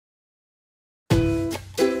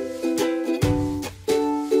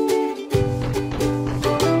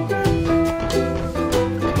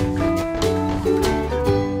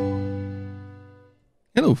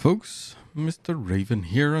Hello folks, Mr. Raven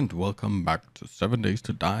here and welcome back to 7 Days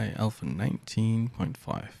to Die Alpha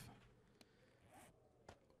 19.5.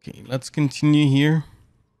 Okay, let's continue here.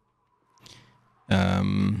 I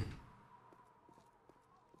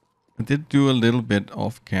did do a little bit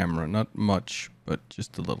off camera, not much, but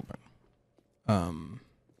just a little bit.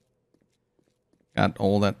 Got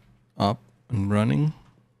all that up and running.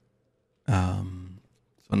 So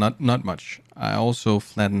not much. I also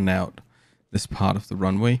flattened out this part of the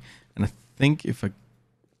runway, and I think if I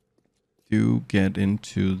do get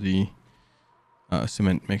into the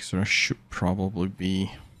cement mixer, I should probably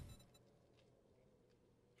be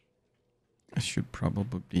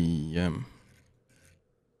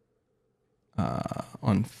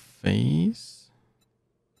on phase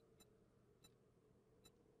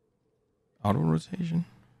auto rotation.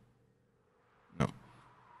 No,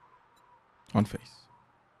 on phase.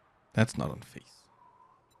 That's not on phase.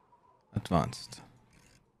 Advanced.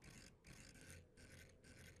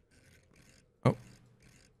 Oh.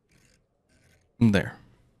 There.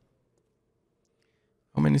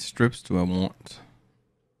 How many strips do I want?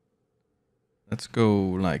 Let's go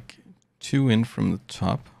like 2 in from the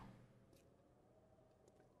top.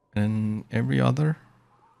 And every other.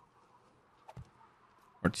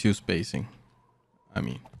 Or 2 spacing. I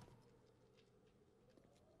mean.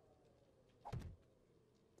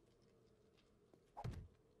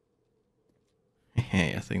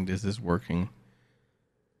 Hey, I think this is working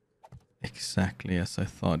exactly as I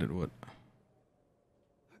thought it would.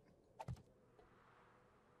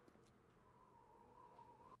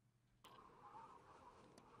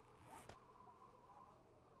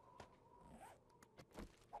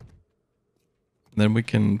 Then we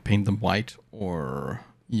can paint them white or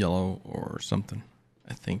yellow or something,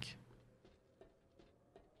 I think.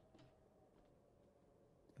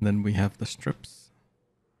 And then we have the strips.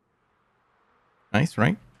 Nice,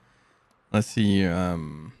 right? Let's see.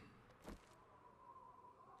 Then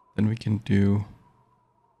we can do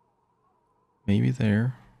maybe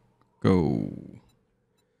there. Go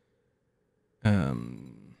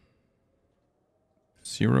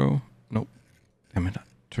 0. Nope. Damn it! I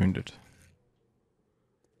turned it.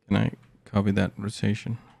 Can I copy that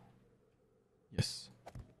rotation? Yes.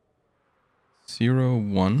 0,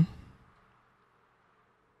 1.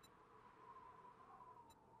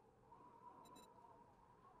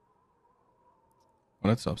 Well,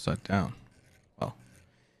 that's upside down. Well,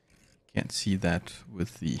 can't see that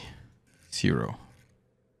with the 0.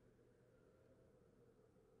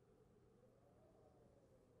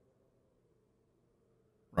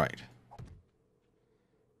 Right.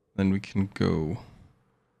 Then we can go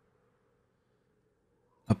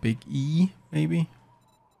a big E, maybe,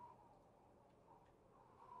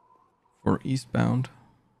 for eastbound.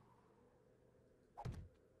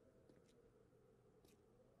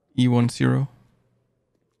 E10.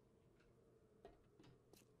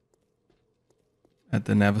 At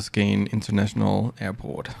the Navezgane International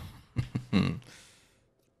Airport. I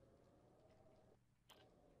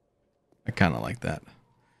kind of like that.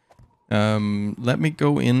 Let me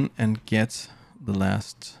go in and get the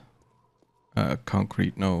last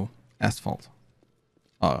concrete, no, asphalt.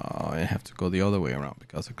 I have to go the other way around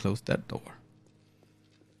because I closed that door.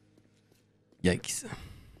 Yikes.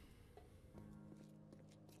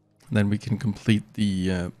 Then we can complete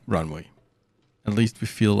the runway. At least we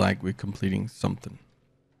feel like we're completing something.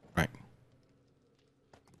 Right.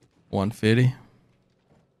 150.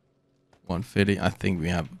 150. I think we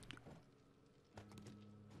have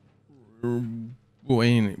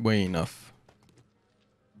way enough.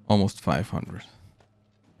 Almost 500.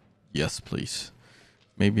 Yes, please.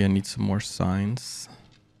 Maybe I need some more signs.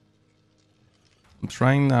 I'm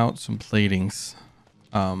trying out some platings.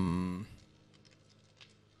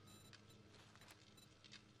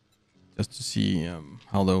 Just to see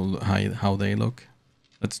how they look.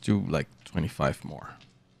 Let's do like 25 more.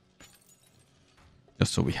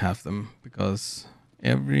 Just so we have them, because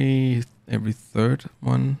every third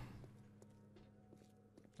one,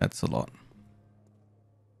 that's a lot.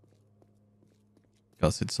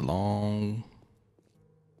 Because it's a long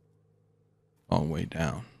way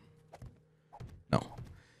down. No.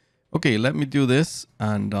 Okay, let me do this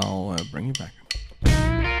and I'll bring you back.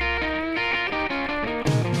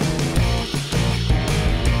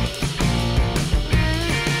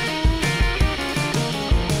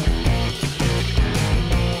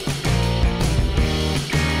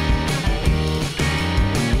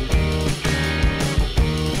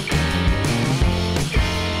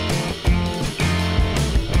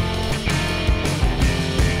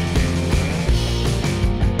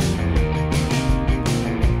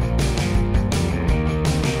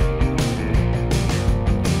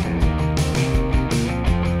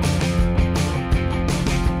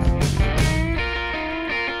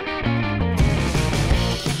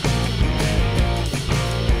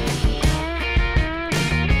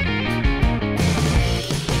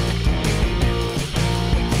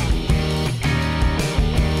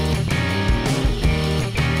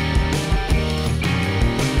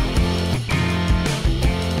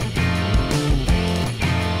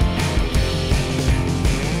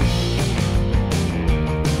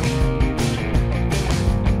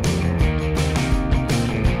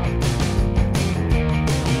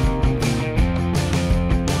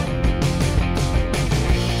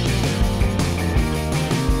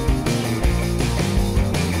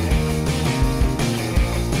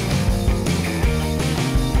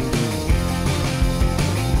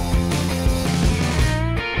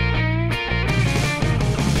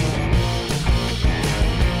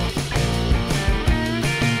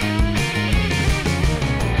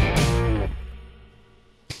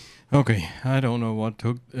 Okay, I don't know what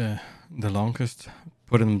took the longest,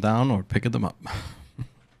 putting them down or picking them up.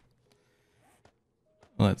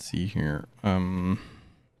 Let's see here.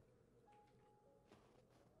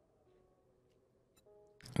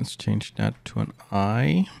 Let's change that to an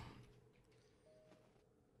I.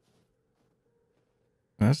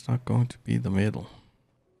 That's not going to be the middle.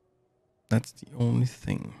 That's the only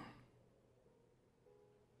thing.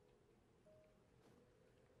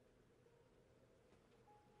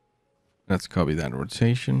 Let's copy that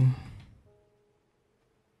rotation.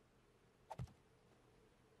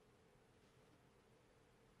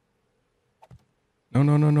 No,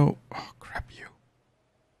 no, no, no. Oh, crap you.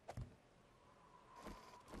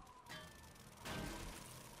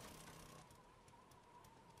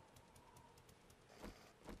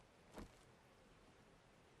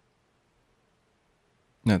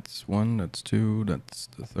 That's one, that's two, that's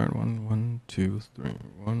the third one. 1, 2, 3.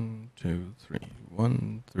 1, 2, 3.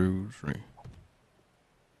 1 through 3.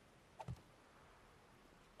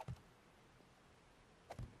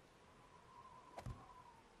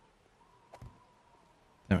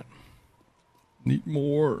 Damn it. Need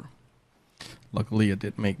more. Luckily, I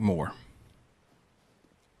did make more.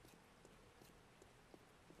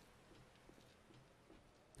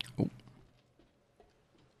 Oh.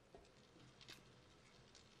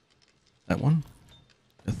 That one?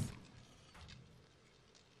 Fifth.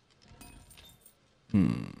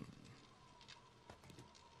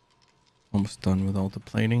 Almost done with all the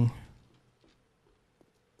plating.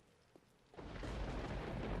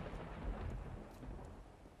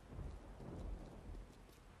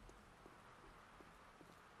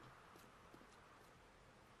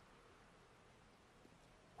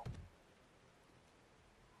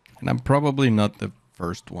 And I'm probably not the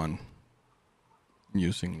first one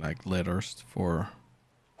using like letters for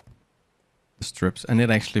the strips. And it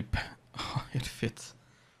actually, oh, it fits.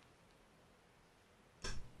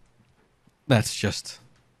 That's just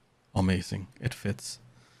amazing. It fits.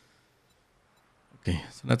 Okay,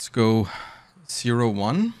 so let's go 0,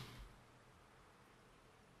 1.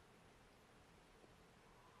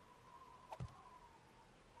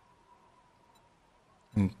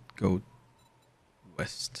 And go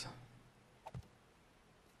west.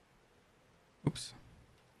 Oops.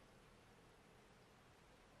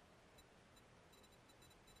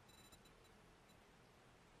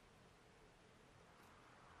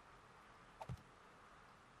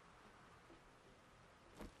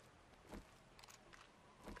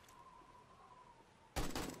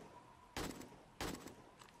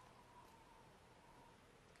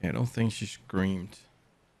 Okay, I don't think she screamed.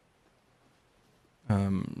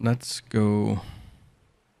 Let's go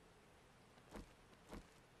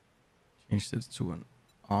change this to an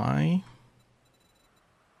I.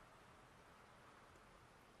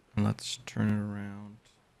 And let's turn it around.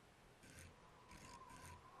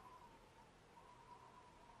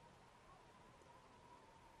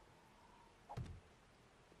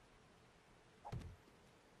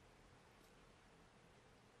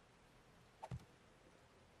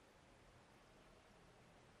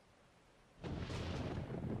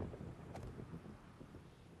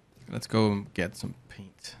 Let's go get some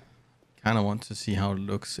paint. Kind of want to see how it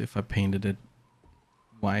looks if I painted it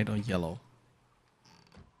white or yellow.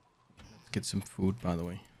 Let's get some food, by the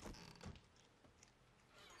way.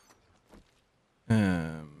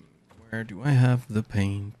 Where do I have the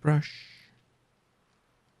paintbrush?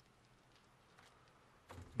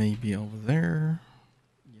 Maybe over there.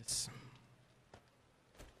 Yes.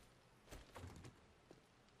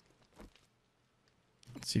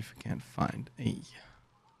 Let's see if I can't find a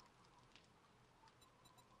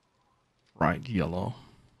bright yellow.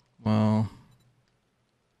 Well,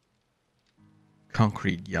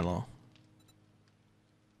 concrete yellow.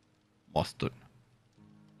 Lost it.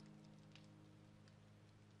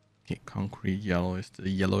 Okay, concrete yellow is the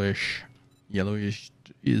yellowish. Yellowish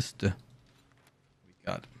is the we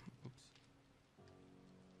got. Oops.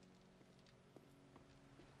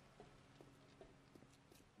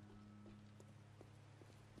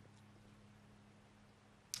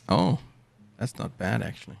 Oh, that's not bad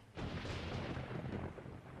actually.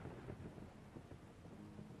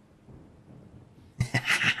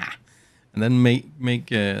 And then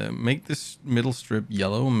make this middle strip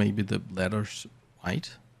yellow, maybe the letters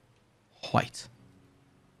white. White.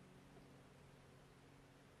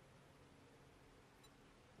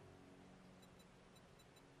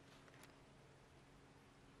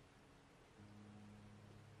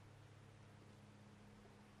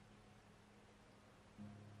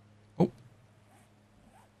 Oh.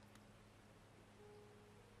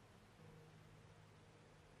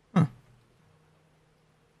 Huh.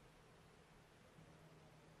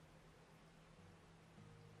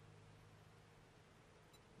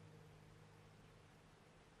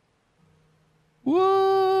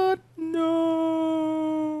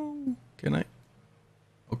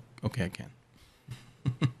 Okay, I can.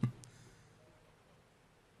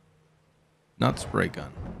 Not spray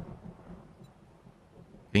gun.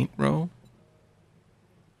 Paint roll.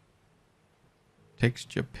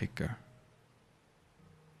 Texture picker.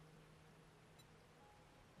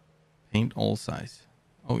 Paint all size.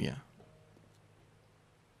 Oh yeah.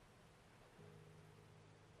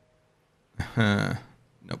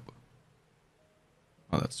 Nope.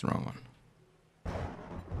 Oh, that's the wrong one.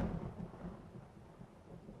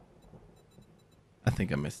 I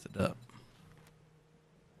think I messed it up.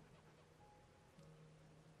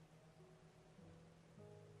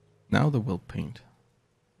 Now the will paint.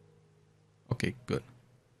 Okay, good.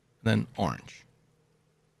 Then orange.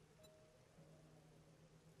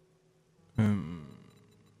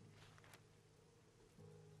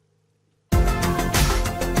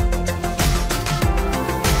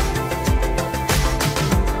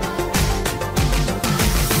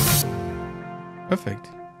 Perfect.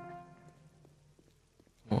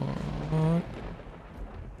 What?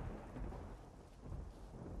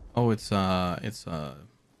 Oh, it's a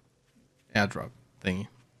airdrop thingy.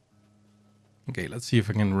 Okay, let's see if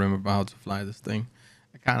I can remember how to fly this thing.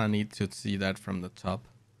 I kind of need to see that from the top.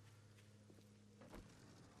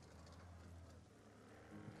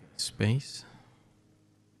 Okay, space.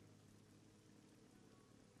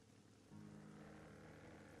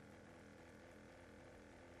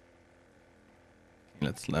 Okay,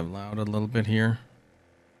 let's level out a little bit here.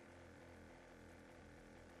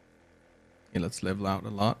 Okay, let's level out a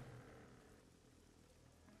lot.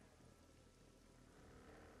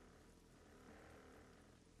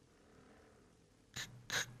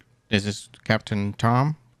 This is Captain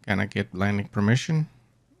Tom. Can I get landing permission?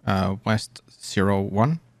 West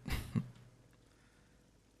 01.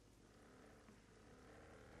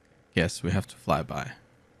 Yes, we have to fly by.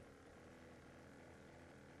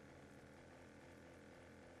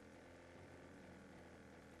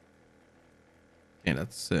 Okay,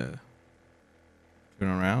 let's turn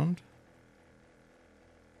around.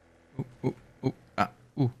 Ooh, ooh, ooh, ah,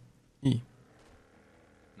 ooh, ee.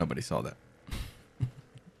 Nobody saw that.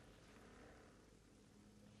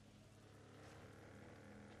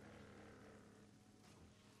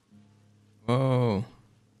 Whoa.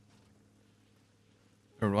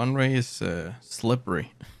 The runway is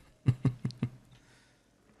slippery.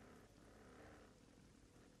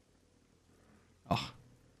 Oh,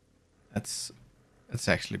 that's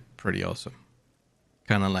actually pretty awesome.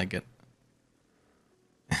 Kind of like it.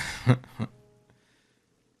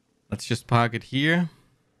 Let's just park it here.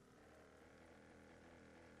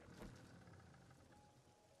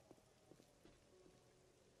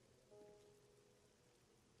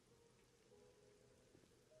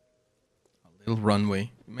 A little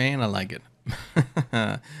runway. Man, I like it.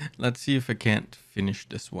 Let's see if I can't finish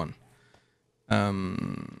this one.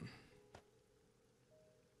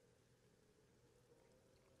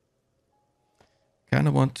 Kind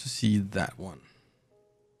of want to see that one.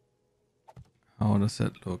 How does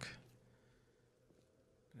that look?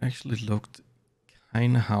 It actually looked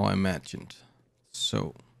kind of how I imagined.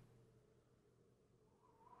 So.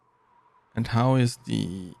 And how is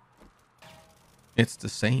the... It's the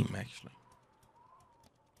same, actually.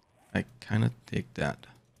 I kind of dig that.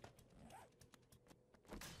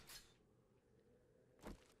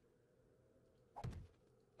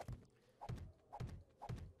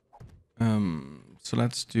 So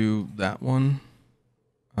let's do that one.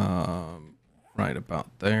 Right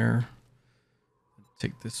about there.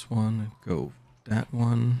 Take this one and go that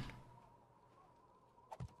one.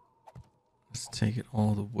 Let's take it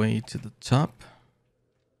all the way to the top.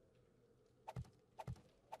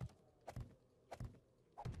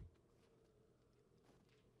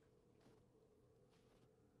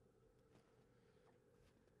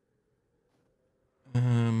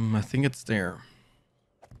 I think it's there.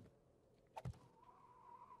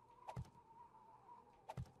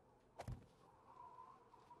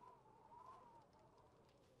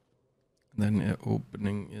 Then the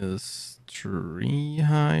opening is 3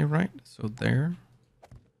 high, right? So there.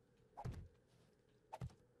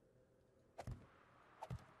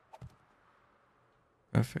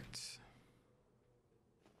 Perfect.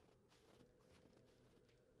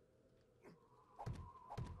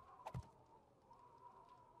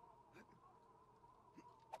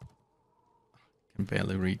 Can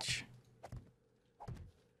barely reach.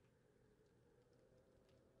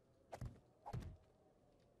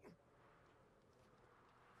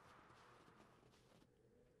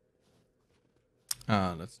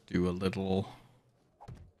 Let's do a little...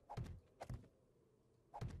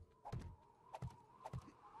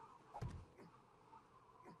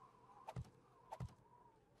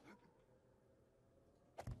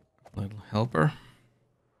 helper.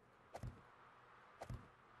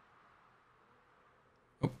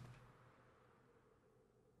 Oh.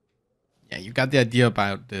 Yeah, you got the idea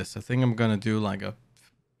about this. I think I'm gonna do like a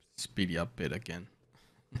speedy up bit again.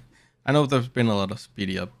 I know there's been a lot of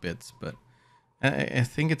speedy up bits, but I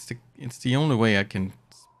think it's the only way I can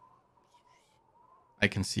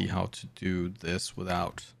see how to do this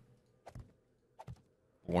without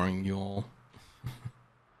boring you all.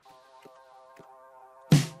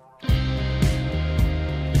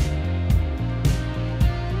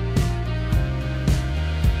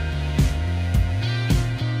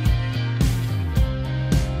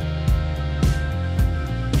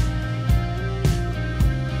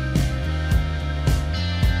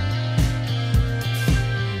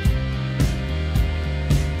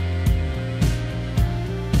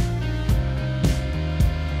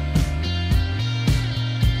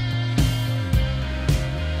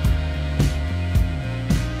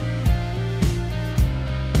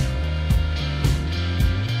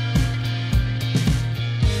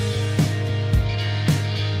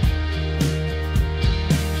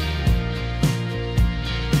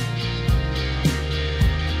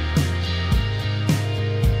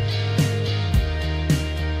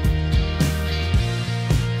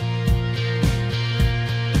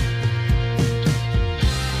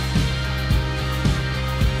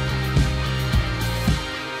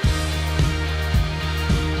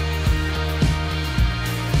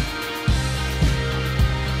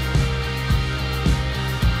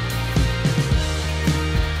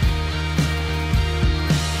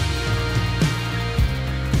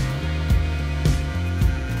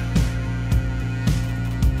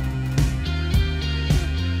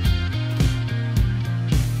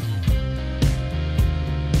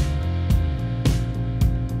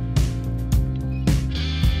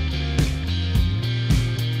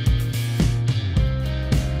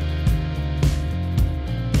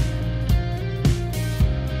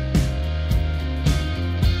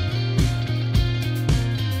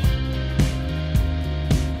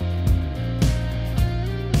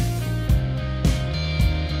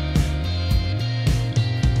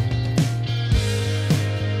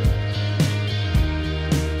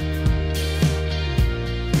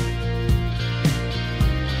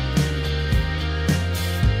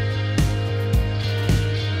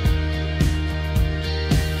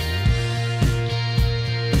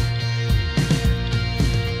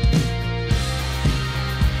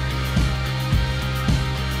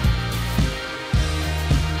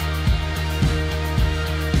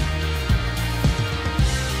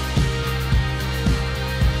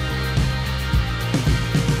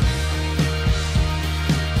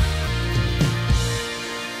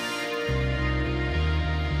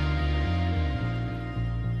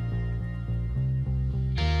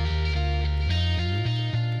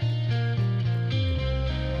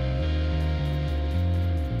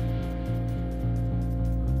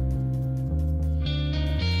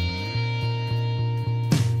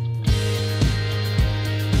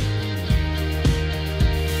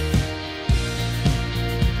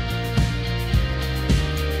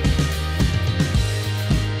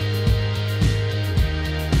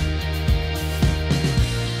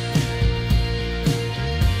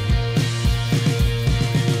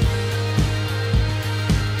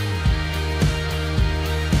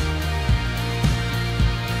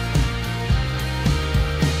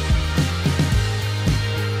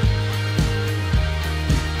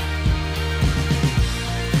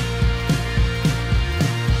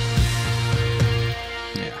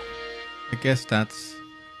 Guess that's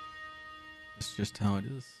just how it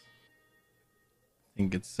is. I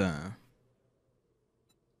think it's not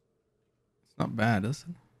bad, is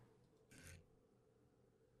it?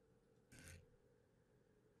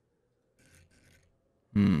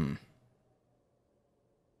 I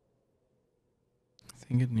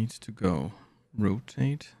think it needs to go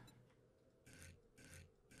rotate.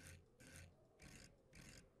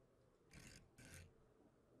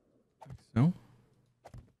 Like so.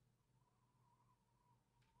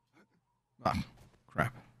 Ah,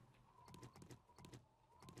 crap.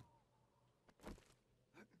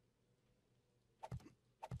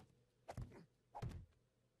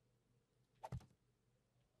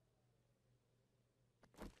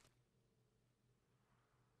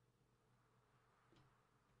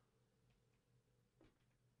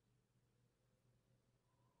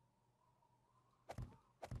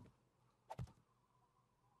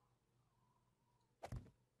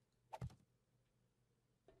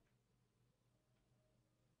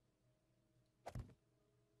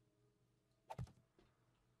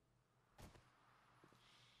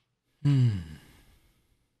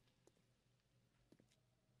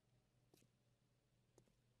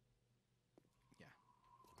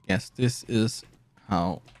 yes, this is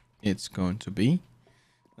how it's going to be.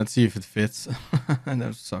 Let's see if it fits. And that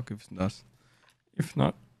would suck if it does. If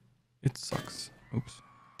not, it sucks. Oops.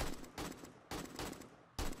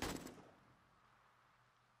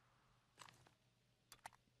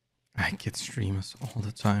 I get streamers all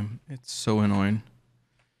the time. It's so annoying.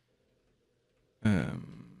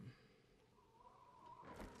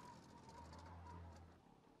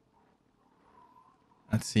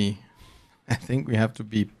 Let's see. I think we have to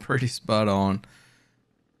be pretty spot on.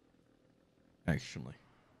 Actually.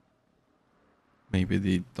 Maybe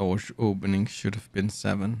the door opening should have been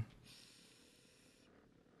 7.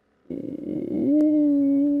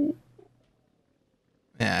 Ooh.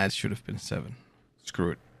 Yeah, it should have been 7.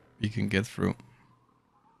 Screw it. You can get through.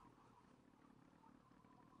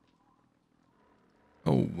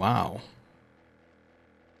 Oh, wow.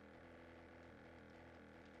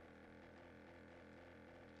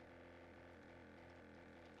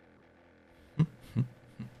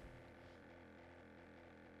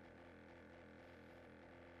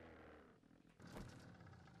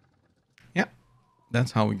 Yeah,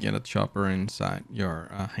 that's how we get a chopper inside your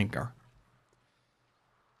hangar.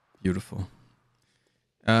 Beautiful.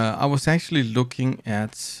 I was actually looking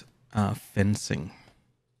at fencing.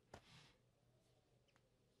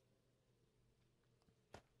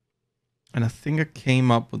 And I think I came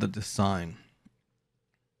up with a design.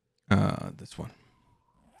 This one.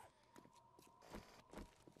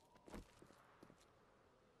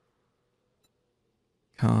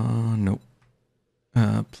 No.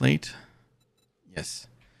 Plate. Yes.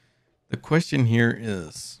 The question here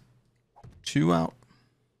is 2 out.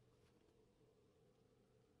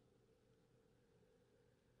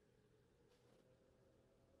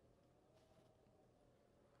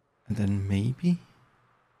 And then maybe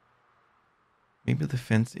the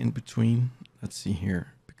fence in between. Let's see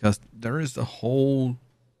here, because there is a whole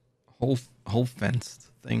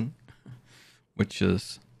fenced thing, which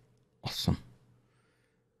is awesome.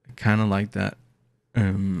 I kind of like that.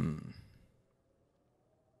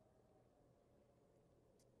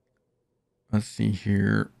 Let's see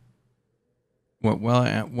here.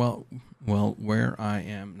 Well, where I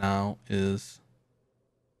am now is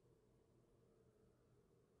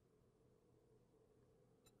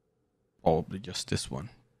probably just this one,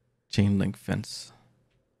 chain link fence.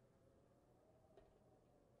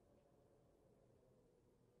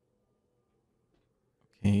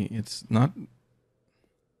 Okay, it's not.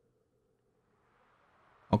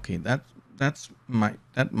 Okay, that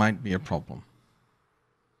might be a problem.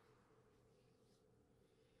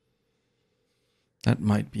 That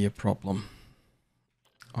might be a problem.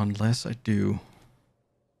 Unless I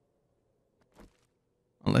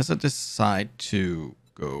decide to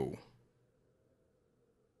go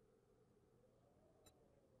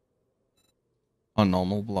on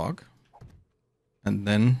normal block and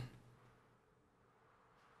then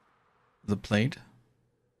the plate.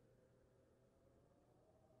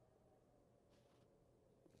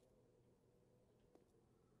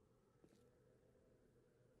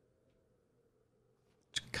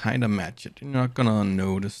 To kind of match it. You're not gonna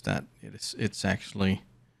notice that it's actually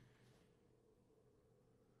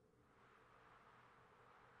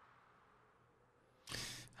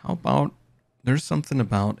how about there's something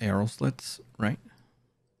about arrow slits, right?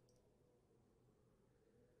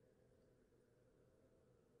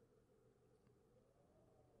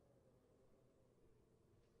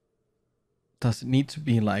 Does it need to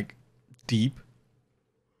be like deep?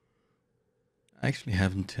 I actually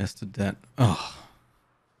haven't tested that. Oh,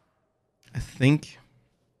 I think.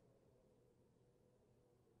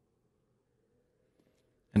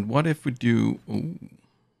 And what if we do? Ooh,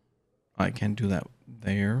 I can't do that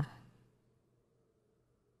there.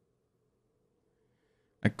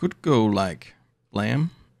 I could go like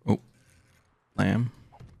blam. Oh, blam.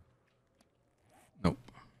 Nope.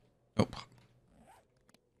 Nope.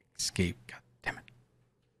 Escape. God damn it.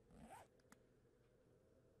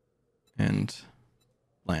 And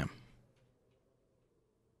blam.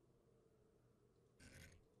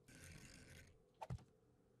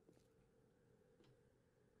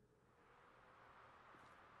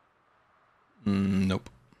 Nope.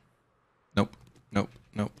 Nope. Nope.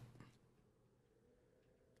 Nope.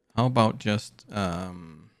 How about just I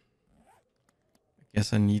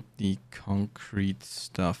guess I need the concrete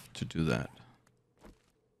stuff to do that.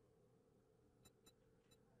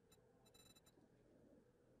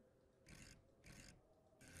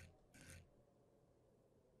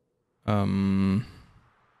 On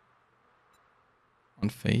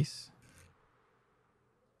face.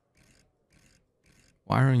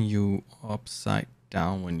 Why aren't you upside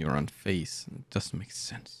down when you're on face? It doesn't make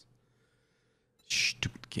sense.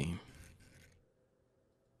 Stupid game.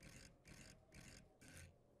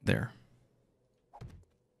 There.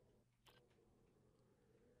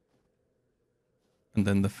 And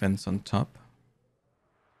then the fence on top.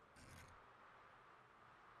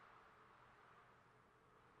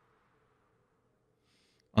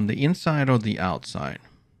 On the inside or the outside?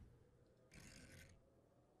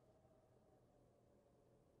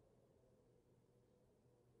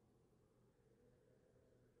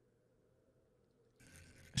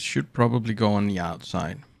 Should probably go on the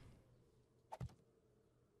outside.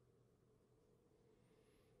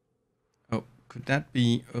 Oh, could that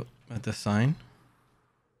be a design?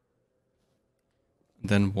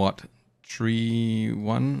 Then what? Tree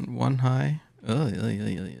one high?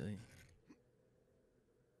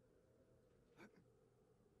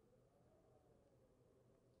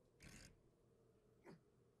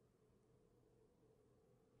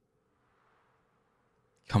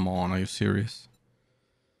 Come on, are you serious?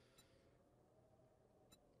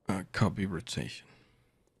 Copy rotation.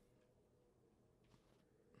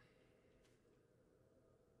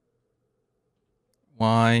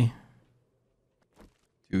 Why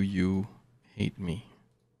do you hate me?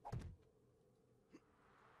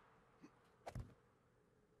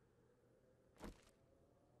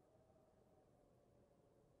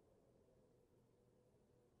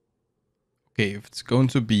 Okay, if it's going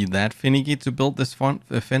to be that finicky to build this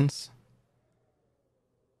fence,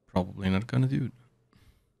 probably not gonna do it.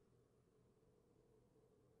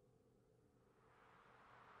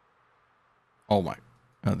 Oh my.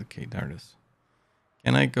 Okay, there it is.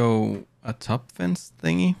 Can I go a top fence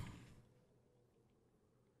thingy?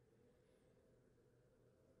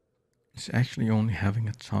 It's actually only having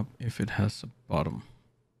a top if it has a bottom.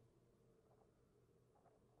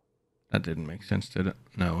 That didn't make sense, did it?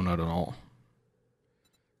 No, not at all.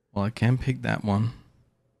 Well, I can pick that one.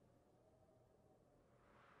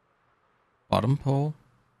 Bottom pole.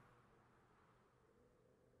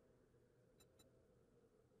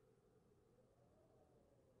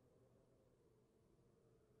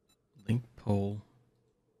 Link pole.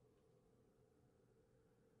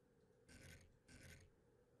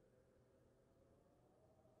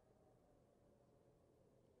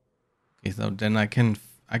 Okay, so then I can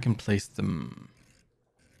place them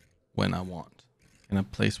when I want. Can I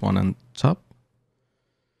place one on top?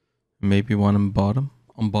 Maybe one on bottom.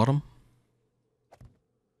 On bottom.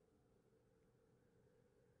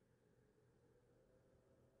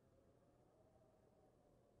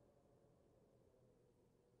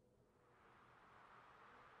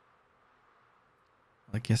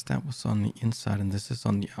 I guess that was on the inside and this is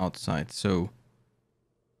on the outside. So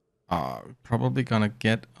probably gonna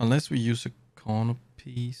get, unless we use a corner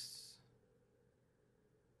piece.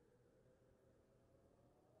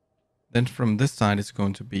 Then from this side it's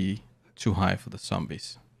going to be too high for the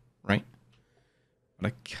zombies, right?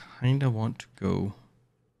 But I kind of want to go.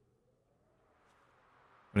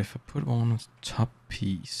 But if I put on a top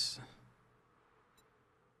piece.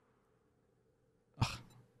 Ugh.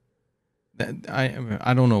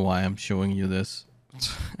 I don't know why I'm showing you this.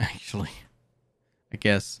 Actually, I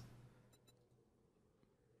guess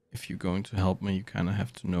if you're going to help me, you kind of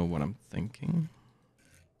have to know what I'm thinking.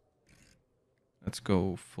 Let's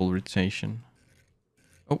go full rotation.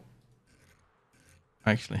 Oh,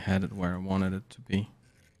 I actually had it where I wanted it to be.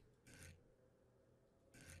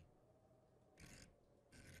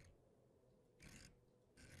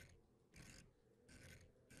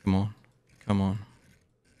 Come on, come on.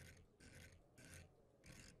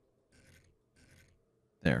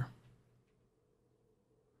 There.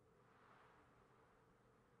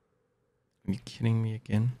 Are you kidding me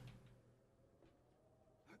again?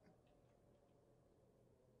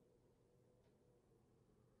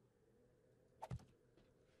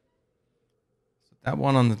 So that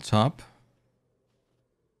one on the top,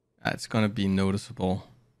 it's gonna be noticeable.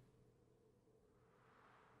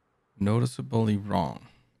 Noticeably wrong.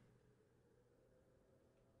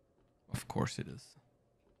 Of course it is.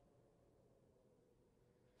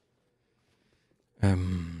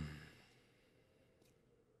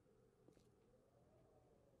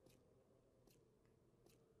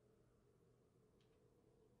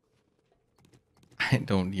 I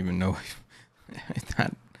don't even know if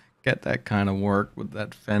that get that kind of work with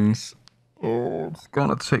that fence. Oh, it's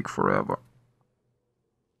gonna take forever.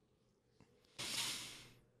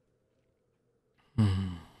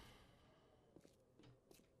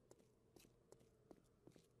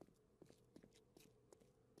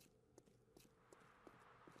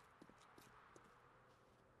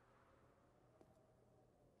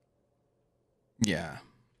 Yeah,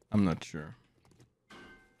 I'm not sure.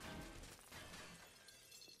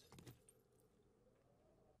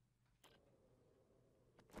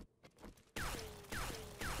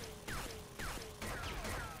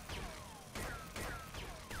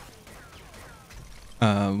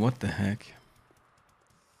 What the heck?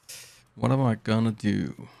 What am I gonna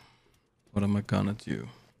do? What am I gonna do?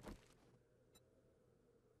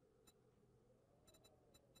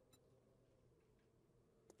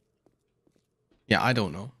 Yeah, I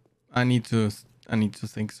don't know. I need to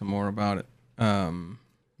think some more about it.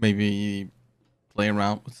 Maybe play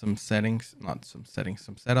around with some settings, not some settings,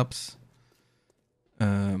 some setups.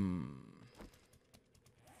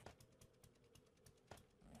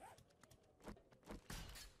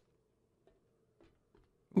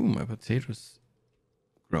 Ooh, my potatoes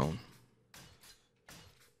grown.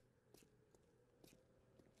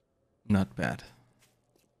 Not bad.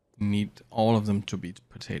 Need all of them to be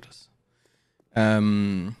potatoes.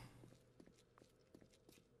 I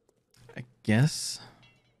guess.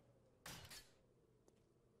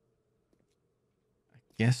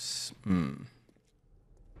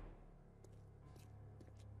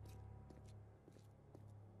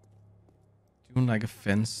 Doing like a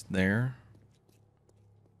fence there.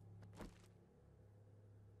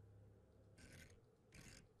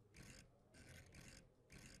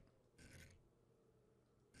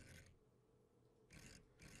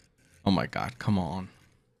 Oh my god, come on.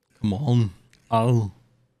 Come on. Oh.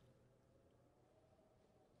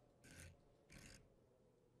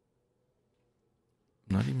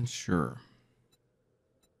 I'm not even sure.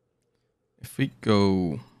 If we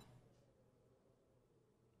go...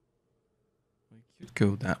 We could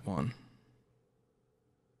go that one.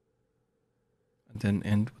 And then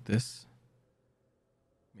end with this.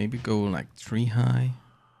 Maybe go like 3 high.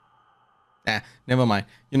 Never mind.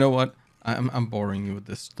 You know what? I'm boring you with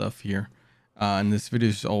this stuff here. And this video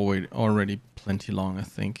is already plenty long, I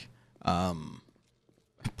think.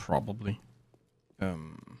 Probably.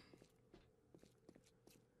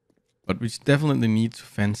 But we definitely need to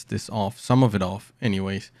fence this off. Some of it off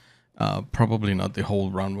anyways. Probably not the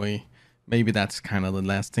whole runway. Maybe that's kind of the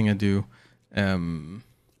last thing I do. For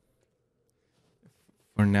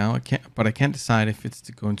now, I can't decide if it's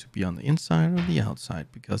going to be on the inside or the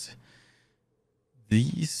outside, because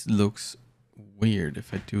these looks weird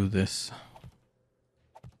if I do this.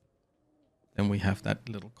 Then we have that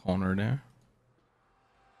little corner there.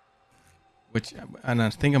 And I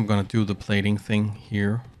think I'm gonna do the plating thing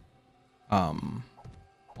here.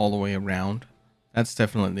 All the way around. That's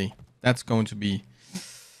going to be...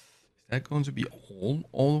 Is that going to be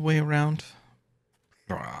all the way around?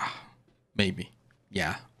 Maybe.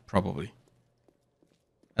 Yeah, probably.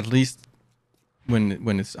 At least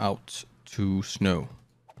when it's out to snow.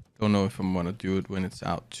 Don't know if I'm gonna do it when it's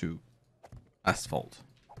out to asphalt.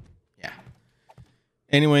 Yeah.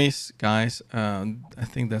 Anyways, guys, I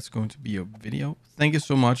think that's going to be a video. Thank you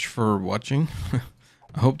so much for watching.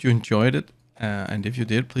 I hope you enjoyed it. And if you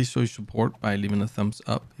did, please show your support by leaving a thumbs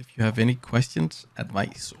up. If you have any questions,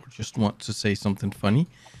 advice, or just want to say something funny,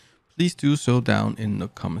 please do so down in the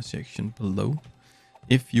comment section below.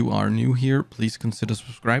 If you are new here, please consider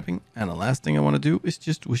subscribing. And the last thing I want to do is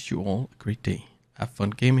just wish you all a great day. Have fun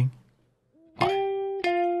gaming.